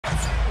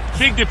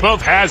Jigglypuff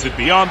has it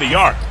beyond the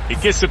arc.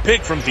 It gets a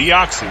pick from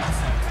Deoxy.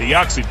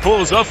 Deoxy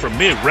pulls up from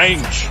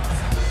mid-range.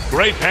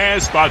 Great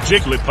pass by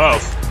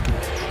Jigglypuff.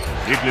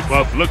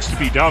 Jigglypuff looks to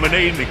be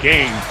dominating the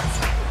game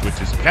with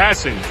his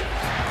passing.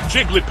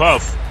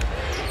 Jigglypuff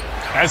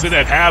has it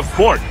at half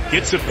court.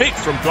 Gets a pick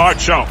from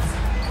Garchomp.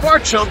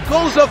 Garchomp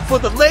goes up for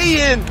the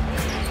lay-in.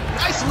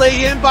 Nice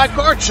lay-in by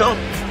Garchomp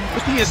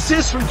with the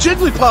assist from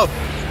Jigglypuff.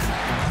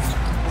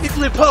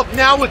 Jigglypuff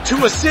now with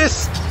 2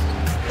 assists.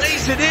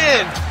 Lays it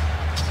in.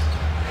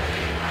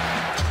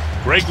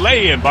 Great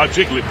lay-in by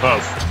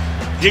Jigglypuff.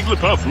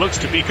 Jigglypuff looks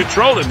to be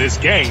controlling this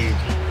game.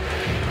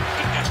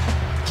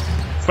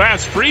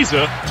 Fast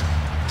Frieza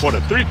for the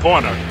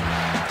three-pointer.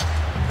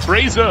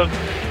 Frieza,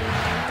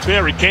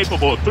 very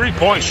capable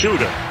three-point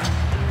shooter.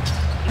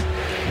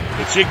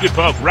 The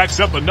Jigglypuff racks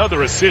up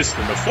another assist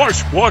in the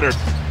first quarter.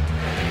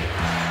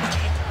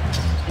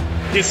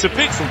 Gets a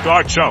pick from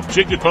Garchomp.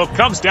 Jigglypuff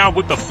comes down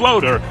with the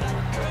floater.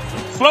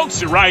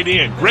 Floats it right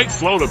in. Great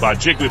floater by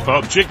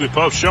Jigglypuff.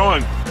 Jigglypuff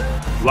showing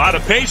a lot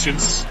of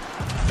patience.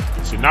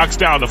 She knocks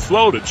down the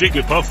floater.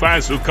 Jigglypuff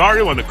finds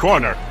Lucario in the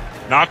corner.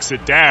 Knocks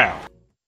it down.